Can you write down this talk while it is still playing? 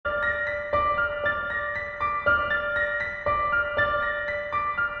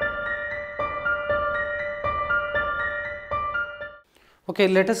Okay,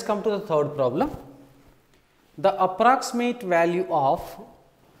 let us come to the third problem. The approximate value of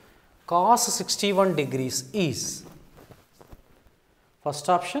cos 61 degrees is, first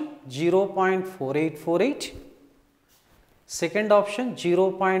option 0.4848, second option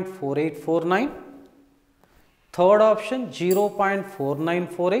 0.4849, third option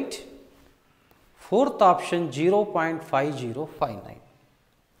 0.4948, fourth option 0.5059.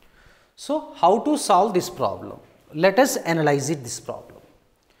 So, how to solve this problem? Let us analyze this problem.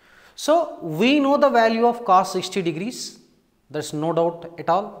 So, we know the value of cos 60 degrees, there is no doubt at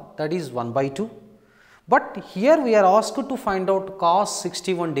all, that is 1 by 2. But here we are asked to find out cos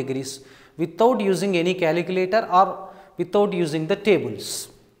 61 degrees without using any calculator or without using the tables.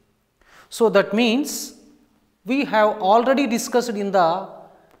 So, that means we have already discussed in the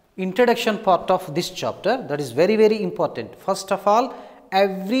introduction part of this chapter, that is very important. First of all,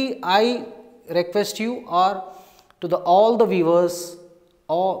 I request you or to all the viewers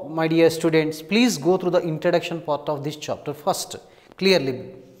or my dear students, please go through the introduction part of this chapter first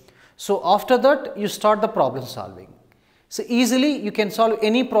clearly. So, after that you start the problem solving. So, easily you can solve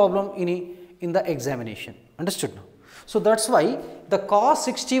any problem in the examination, understood now. So, that is why the cos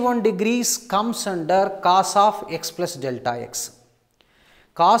 61 degrees comes under cos of x plus delta x.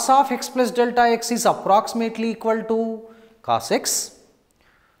 Cos of x plus delta x is approximately equal to cos x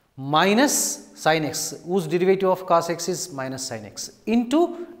minus sin x, whose derivative of cos x is minus sin x,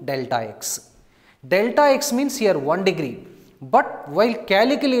 into delta x. Delta x means here 1 degree, but while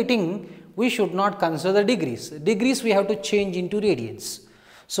calculating we should not consider degrees. Degrees we have to change into radians.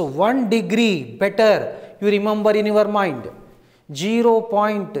 So, 1 degree better you remember in your mind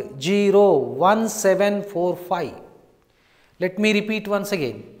 0.01745. Let me repeat once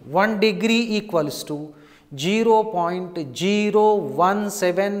again, 1 degree equals to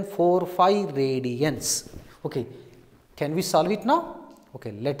 0.01745 radians. Okay, can we solve it now?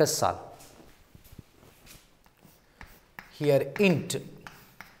 Okay, let us solve. Here int,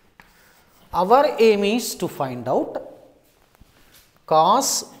 our aim is to find out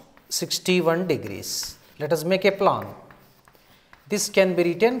cos 61 degrees. Let us make a plan. This can be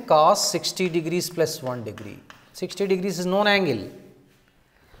written cos 60 degrees plus 1 degree. 60 degrees is known angle.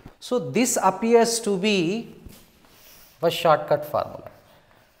 So, this appears to be a shortcut formula.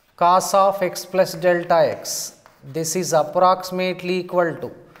 Cos of x plus delta x, this is approximately equal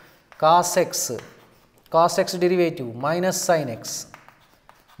to cos x derivative minus sin x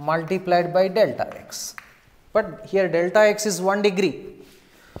multiplied by delta x. But here delta x is 1 degree.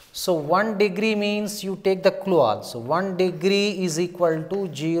 So, 1 degree means you take the clue also. 1 degree is equal to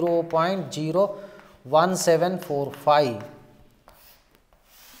 0.01745.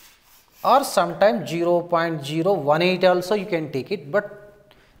 or sometime 0.018 also you can take it, but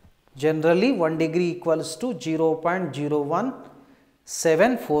generally 1 degree equals to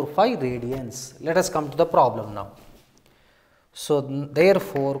 0.01745 radians. Let us come to the problem now. So,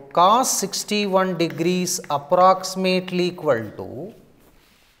 therefore, cos 61 degrees approximately equal to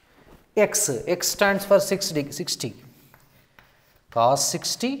x stands for 60, cos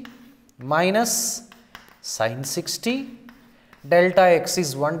 60 minus sin 60, delta x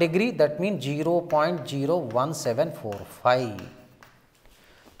is 1 degree, that means 0.01745.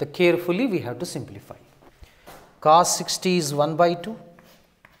 The carefully we have to simplify. Cos 60 is 1 by 2,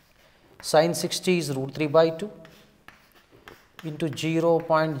 sin 60 is root 3 by 2 into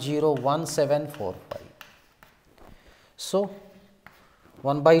 0.01745. So,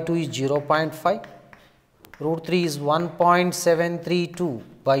 1 by 2 is 0.5, root 3 is 1.732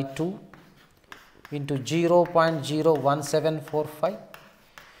 by 2 into 0.01745.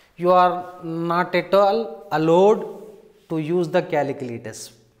 You are not at all allowed to use the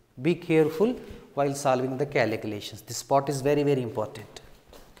calculators. Be careful while solving the calculations. This part is very important.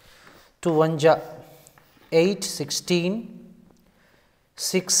 2 1 ja 8, 16,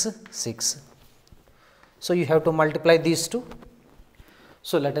 6, 6. So, you have to multiply these two.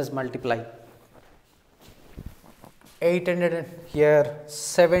 So, let us multiply 800 here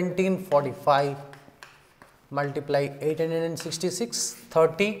 1745 multiply 866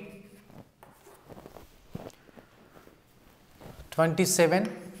 30 27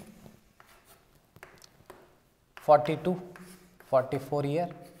 42 44 here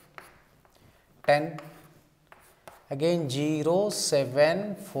 10 again 0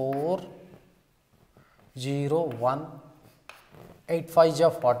 7 4 0 1 8 5 ja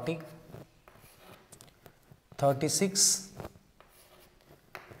 40 36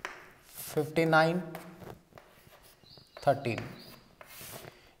 59 13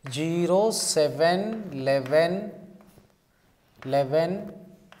 0 7 11 11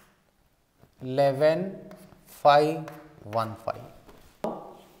 11 5 1 5.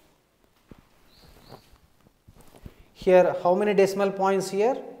 Here how many decimal points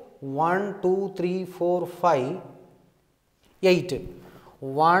here? 1, 2, 3, 4, 5, 8.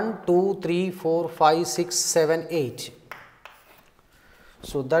 1, 2, 3, 4, 5, 6, 7, 8.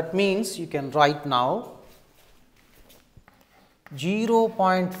 So that means you can write now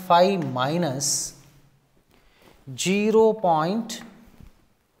 0.5 minus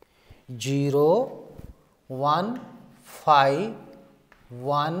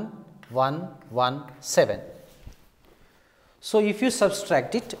 0.0151117. So if you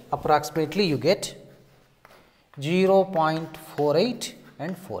subtract it, approximately you get 0.48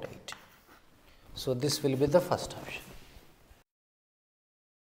 and 48. So this will be the first option.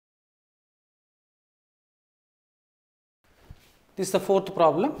 This is the fourth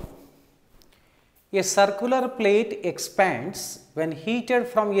problem. A circular plate expands when heated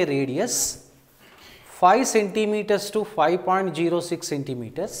from a radius 5 centimeters to 5.06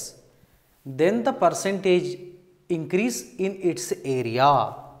 centimeters. Then the percentage increase in its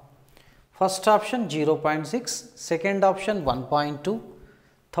area. First option 0.6, second option 1.2,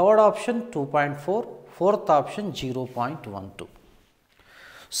 third option 2.4, fourth option 0.12.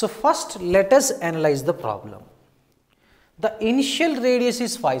 So first let us analyze the problem. The initial radius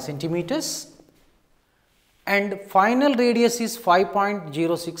is 5 centimeters and final radius is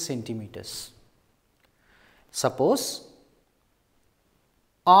 5.06 centimeters. Suppose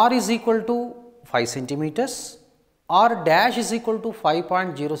r is equal to 5 centimeters, r dash is equal to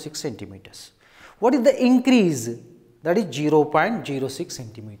 5.06 centimeters. What is the increase? That is 0.06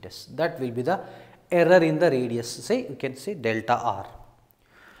 centimeters. That will be the error in the radius. Say you can say delta r.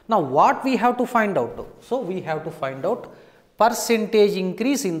 Now what we have to find out? So we have to find out percentage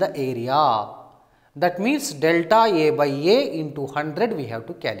increase in the area. That means delta A by A into 100 we have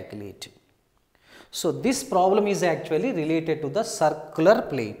to calculate. So this problem is actually related to the circular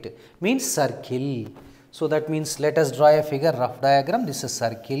plate, means circle. So that means let us draw a figure, rough diagram. This is a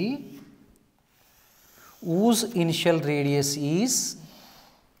circle whose initial radius is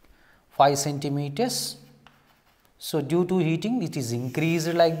 5 centimeters. So due to heating it is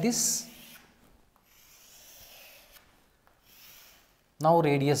increased like this. Now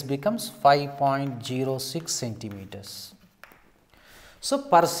radius becomes 5.06 centimeters. So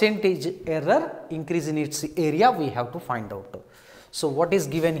percentage error increase in its area we have to find out. So what is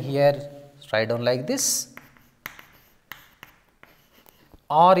given here? Write down like this.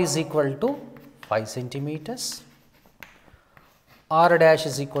 R is equal to 5 centimeters. R dash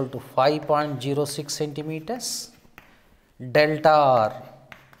is equal to 5.06 centimeters. Delta R,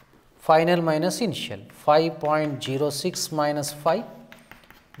 final minus initial, 5.06 minus 5,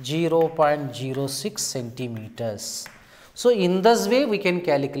 0.06 centimeters. So in this way we can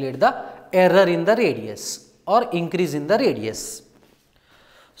calculate the error in the radius or increase in the radius.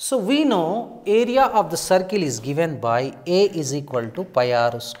 So we know area of the circle is given by A is equal to pi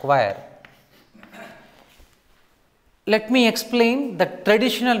r square. Let me explain the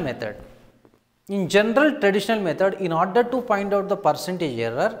traditional method. In general traditional method, in order to find out the percentage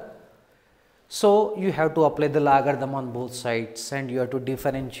error, so you have to apply the logarithm on both sides and you have to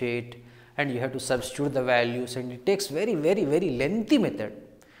differentiate and you have to substitute the values, and it takes very lengthy method.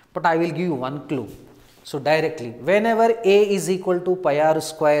 But I will give you one clue. So directly, whenever A is equal to pi r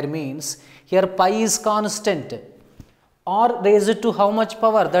square means here pi is constant, r raised to how much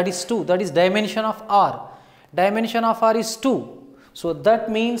power? That is 2, that is dimension of r. Dimension of r is 2. So that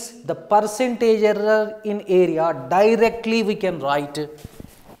means the percentage error in area directly we can write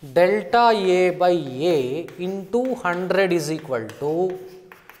delta A by A into 100 is equal to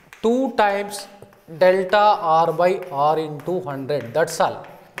 2 times delta R by R into 100. That's all.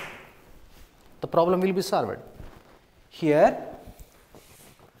 The problem will be solved. Here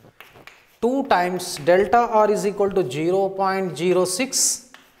 2 times delta R is equal to 0.06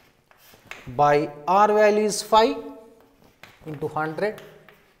 by R value is 5 into 100.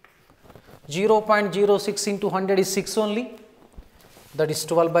 0.06 into 100 is 6 only. That is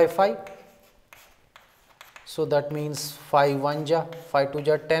 12 by 5. So that means 5 1 ja, 5 2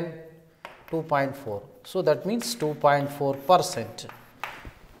 ja 10, 2.4. So that means 2.4%.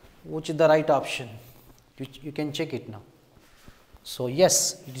 Which is the right option? You can check it now. So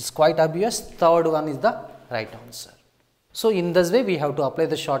yes, it is quite obvious. Third one is the right answer. So in this way we have to apply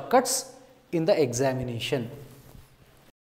the shortcuts in the examination.